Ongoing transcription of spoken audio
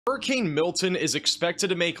Hurricane Milton is expected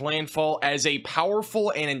to make landfall as a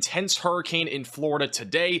powerful and intense hurricane in Florida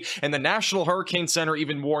today, and the National Hurricane Center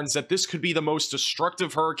even warns that this could be the most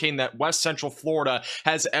destructive hurricane that West Central Florida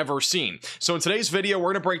has ever seen. So in today's video,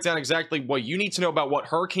 we're going to break down exactly what you need to know about what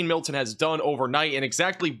Hurricane Milton has done overnight and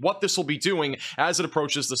exactly what this will be doing as it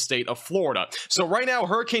approaches the state of Florida. So right now,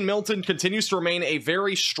 Hurricane Milton continues to remain a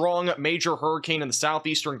very strong major hurricane in the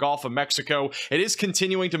southeastern Gulf of Mexico. It is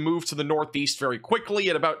continuing to move to the northeast very quickly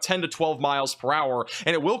at about 10 to 12 miles per hour,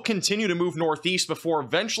 and it will continue to move northeast before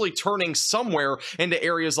eventually turning somewhere into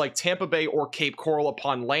areas like Tampa Bay or Cape Coral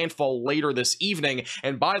upon landfall later this evening.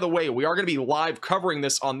 And by the way, we are going to be live covering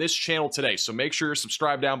this on this channel today, so make sure you're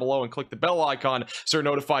subscribed down below and click the bell icon so you're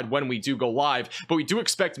notified when we do go live. But we do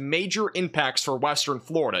expect major impacts for western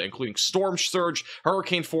Florida, including storm surge,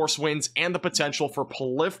 hurricane force winds, and the potential for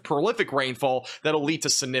prolific rainfall that'll lead to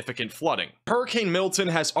significant flooding. Hurricane Milton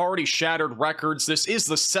has already shattered records. This is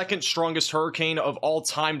the second strongest hurricane of all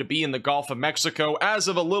time to be in the Gulf of Mexico. As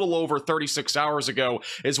of a little over 36 hours ago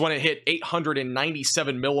is when it hit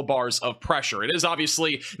 897 millibars of pressure. It is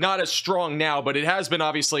obviously not as strong now, but it has been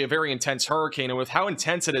obviously a very intense hurricane, and with how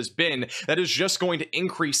intense it has been, that is just going to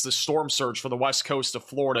increase the storm surge for the west coast of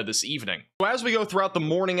Florida this evening. So as we go throughout the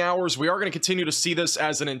morning hours, we are going to continue to see this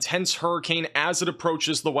as an intense hurricane as it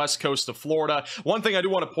approaches the west coast of Florida. One thing I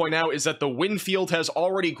do want to point out is that the wind field has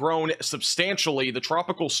already grown substantially. The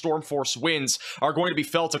tropical storm force winds are going to be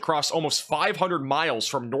felt across almost 500 miles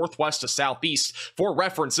from northwest to southeast. For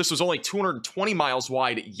reference, this was only 220 miles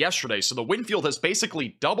wide yesterday, so the wind field has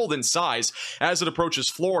basically doubled in size as it approaches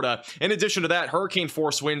Florida. In addition to that, hurricane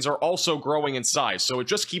force winds are also growing in size, so it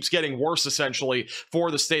just keeps getting worse essentially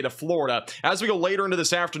for the state of Florida. As we go later into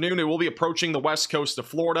this afternoon, it will be approaching the west coast of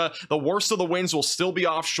Florida. The worst of the winds will still be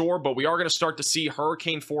offshore, but we are going to start to see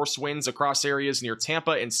hurricane force winds across areas near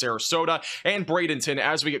Tampa and Sarasota and Bradenton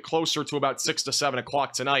as we get closer to about 6 to 7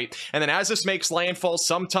 o'clock tonight. And then as this makes landfall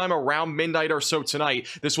sometime around midnight or so tonight,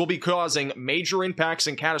 this will be causing major impacts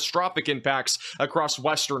and catastrophic impacts across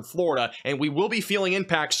western Florida, and we will be feeling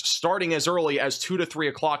impacts starting as early as 2 to 3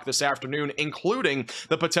 o'clock this afternoon, including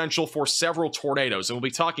the potential for several tornadoes. And we'll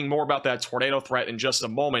be talking more about that tornado threat in just a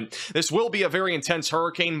moment. This will be a very intense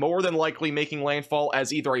hurricane, more than likely making landfall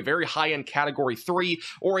as either a very high-end Category 3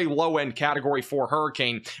 or a low-end Category 4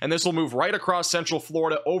 hurricane, and this will move right across central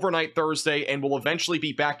Florida overnight Thursday and will eventually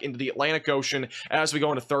be back into the Atlantic Ocean as we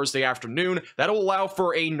go into Thursday afternoon. That'll allow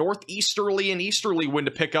for a northeasterly and easterly wind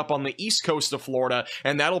to pick up on the east coast of Florida,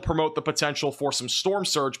 and that'll promote the potential for some storm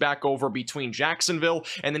surge back over between Jacksonville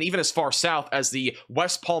and then even as far south as the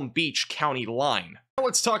West Palm Beach county line. Now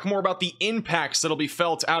let's talk more about the impacts that'll be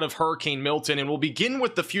felt out of Hurricane Milton, and we'll begin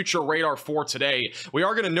with the future radar for today. We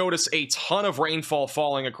are going to notice a ton of rainfall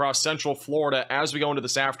falling across central Florida as we go into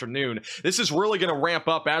this afternoon. This is really going to ramp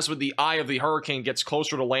up as with the eye of the hurricane gets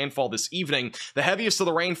closer to landfall this evening. The heaviest of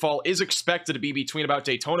the rainfall is expected to be between about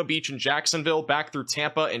Daytona Beach and Jacksonville, back through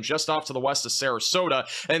Tampa and just off to the west of Sarasota,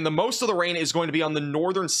 and the most of the rain is going to be on the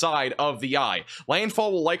northern side of the eye.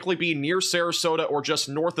 Landfall will likely be near Sarasota or just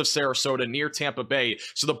north of Sarasota near Tampa Bay.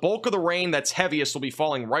 So the bulk of the rain that's heaviest will be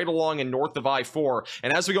falling right along and north of I-4.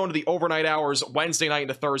 And as we go into the overnight hours, Wednesday night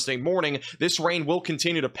into Thursday morning, this rain will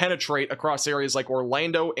continue to penetrate across areas like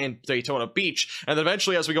Orlando and Daytona Beach. And then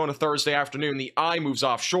eventually, as we go into Thursday afternoon, the eye moves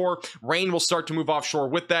offshore. Rain will start to move offshore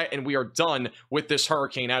with that, and we are done with this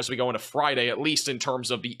hurricane as we go into Friday, at least in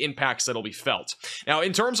terms of the impacts that'll be felt. Now,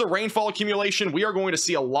 in terms of rainfall accumulation, we are going to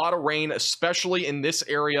see a lot of rain, especially in this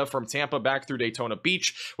area from Tampa back through Daytona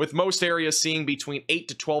Beach, with most areas seeing between 8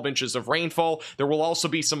 to 12 inches of rainfall. There will also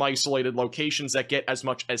be some isolated locations that get as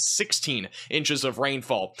much as 16 inches of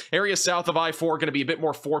rainfall. Areas south of I-4 are going to be a bit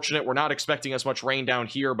more fortunate. We're not expecting as much rain down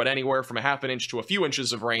here, but anywhere from a half an inch to a few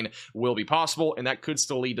inches of rain will be possible, and that could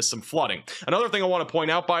still lead to some flooding. Another thing I want to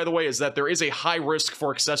point out, by the way, is that there is a high risk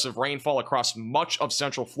for excessive rainfall across much of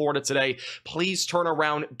central Florida today. Please turn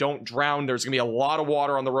around, don't drown. There's going to be a lot of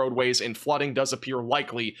water on the roadways, and flooding does appear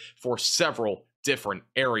likely for several different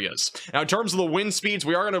areas. Now, in terms of the wind speeds,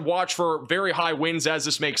 we are going to watch for very high winds as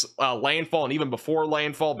this makes landfall, and even before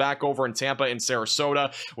landfall back over in Tampa and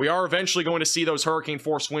Sarasota. We are eventually going to see those hurricane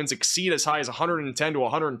force winds exceed as high as 110 to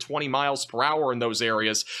 120 miles per hour in those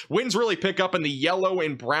areas. Winds really pick up in the yellow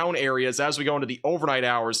and brown areas as we go into the overnight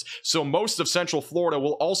hours, so most of central Florida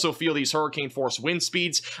will also feel these hurricane force wind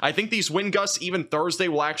speeds. I think these wind gusts even Thursday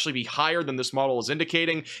will actually be higher than this model is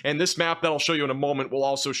indicating, and this map that I'll show you in a moment will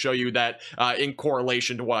also show you that in in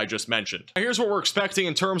correlation to what I just mentioned. Now, here's what we're expecting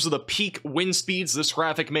in terms of the peak wind speeds. This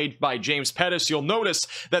graphic made by James Pettis. You'll notice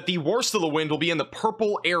that the worst of the wind will be in the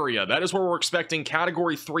purple area. That is where we're expecting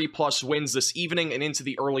category 3+ winds this evening and into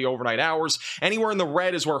the early overnight hours. Anywhere in the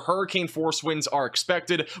red is where hurricane force winds are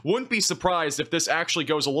expected. Wouldn't be surprised if this actually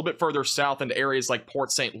goes a little bit further south into areas like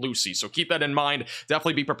Port St. Lucie. So keep that in mind.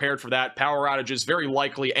 Definitely be prepared for that. Power outages very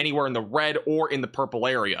likely anywhere in the red or in the purple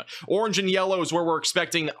area. Orange and yellow is where we're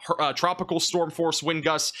expecting tropical storm force wind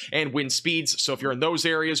gusts and wind speeds. So if you're in those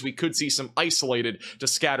areas, we could see some isolated to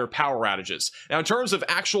scattered power outages. Now, in terms of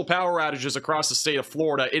actual power outages across the state of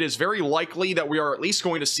Florida, it is very likely that we are at least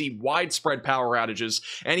going to see widespread power outages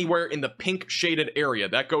anywhere in the pink shaded area.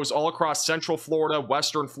 That goes all across central Florida,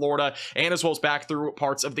 western Florida, and as well as back through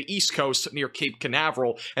parts of the East Coast near Cape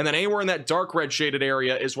Canaveral. And then anywhere in that dark red shaded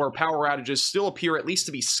area is where power outages still appear at least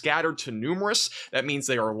to be scattered to numerous. That means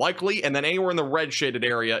they are likely. And then anywhere in the red shaded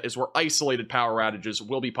area is where isolated power outages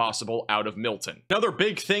will be possible out of Milton. Another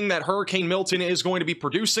big thing that Hurricane Milton is going to be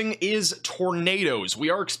producing is tornadoes. We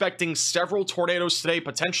are expecting several tornadoes today,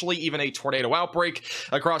 potentially even a tornado outbreak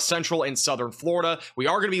across central and southern Florida. We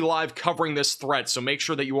are going to be live covering this threat, so make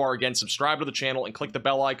sure that you are, again, subscribed to the channel and click the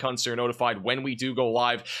bell icon so you're notified when we do go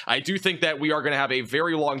live. I do think that we are going to have a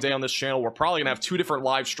very long day on this channel. We're probably going to have 2 different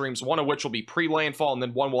live streams, one of which will be pre-landfall, and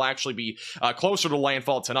then one will actually be closer to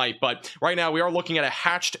landfall tonight. But right now, we are looking at a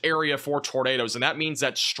hatched area for tornadoes, and that means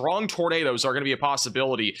that strong tornadoes are going to be a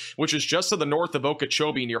possibility, which is just to the north of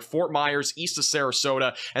Okeechobee, near Fort Myers, east of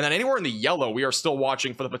Sarasota, and then anywhere in the yellow, we are still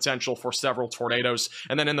watching for the potential for several tornadoes.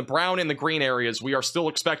 And then in the brown and the green areas, we are still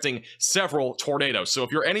expecting several tornadoes. So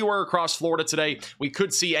if you're anywhere across Florida today, we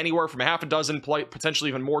could see anywhere from half a dozen, potentially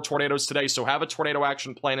even more tornadoes today. So have a tornado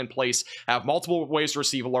action plan in place, have multiple ways to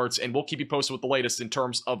receive alerts, and we'll keep you posted with the latest in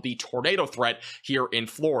terms of the tornado threat here in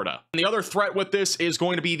Florida. And the other threat with this is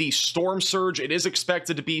going to be the storm surge. It is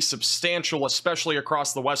expected to be substantial, especially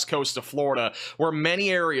across the west coast of Florida, where many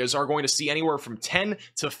areas are going to see anywhere from 10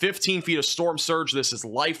 to 15 feet of storm surge. This is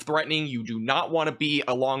life-threatening. You do not want to be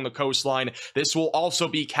along the coastline. This will also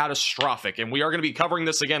be catastrophic, and we are going to be covering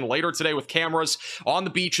this again later today with cameras on the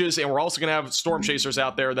beaches, and we're also going to have storm chasers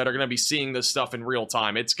out there that are going to be seeing this stuff in real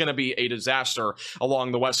time. It's going to be a disaster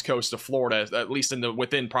along the west coast of Florida, at least in the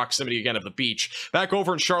within proximity again of the beach. Back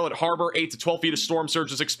over in Charlotte Harbor, 8 to 12 feet of storm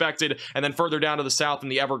surge is expected, and then further down to the south in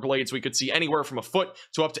the Everglades, we could see anywhere from a foot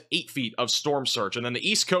to up to 8 feet of storm surge. And then the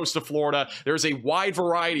east coast of Florida, there's a wide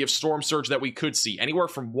variety of storm surge that we could see. Anywhere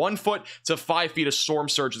from 1 foot to 5 feet of storm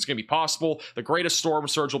surge is going to be possible. The greatest storm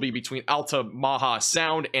surge will be between Altamaha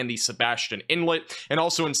Sound and the Sebastian Inlet. And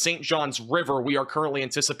also in St. John's River, we are currently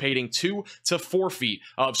anticipating 2 to 4 feet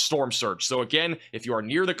of storm surge. So again, if you are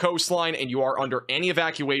near the coastline and you are under any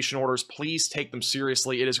evacuation orders, please take them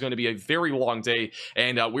seriously. It is going to be a very long day,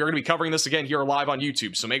 and we're going to be covering this again here live on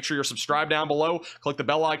YouTube. So make sure you're subscribed down below. Click the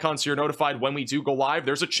bell icon so you're notified when we do go live.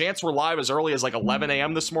 There's a chance we're live as early as like 11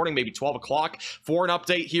 a.m. this morning, maybe 12 o'clock for an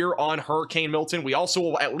update here on Hurricane Milton. We also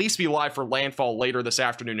will at least be live for landfall later this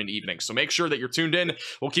afternoon and evening. So make sure that you're tuned in.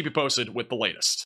 We'll keep you posted with the latest.